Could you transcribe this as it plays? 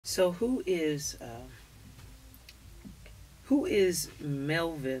So who is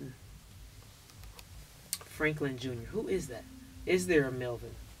Melvin Franklin Jr.? Who is that? Is there a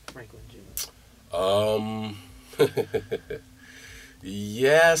Melvin Franklin Jr.? Um,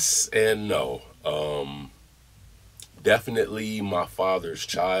 yes and no. Definitely my father's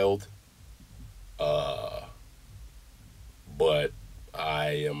child. Uh, but I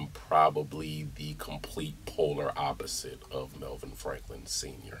am probably the complete polar opposite of Melvin Franklin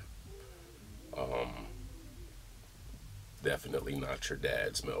Sr. Um, Definitely not your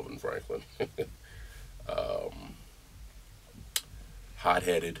dad's Melvin Franklin. um, Hot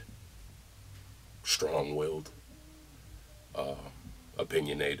headed, strong willed, uh,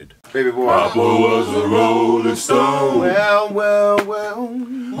 opinionated. Baby boy. Papa was a rolling stone. Well.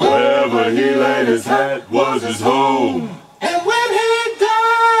 Wherever he laid his hat was his home. And when he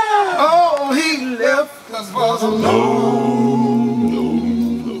died, all he left us was alone.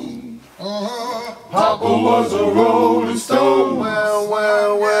 Papa was a rolling stone. Well.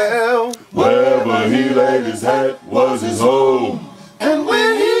 Wherever he laid his hat was his home. And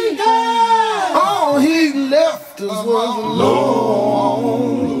when he died, all he left us was alone.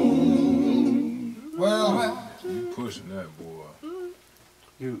 Well. You pushing that boy.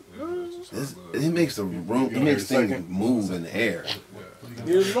 He makes the room. He makes things move in the air.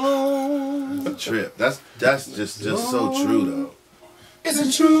 Alone. A trip. That's just so true though. Is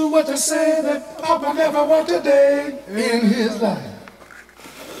it true what they say that Papa never worked a day In his life.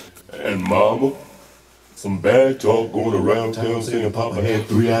 And Mama? Some bad talk going around town saying Papa had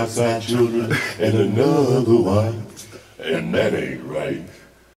 3 outside children and another wife. And that ain't right.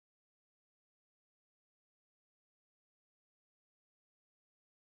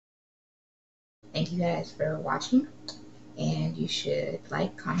 Thank you guys for watching, and you should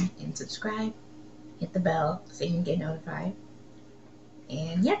like, comment, and subscribe. Hit the bell so you can get notified.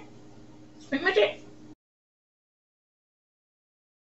 And yeah, that's pretty much it.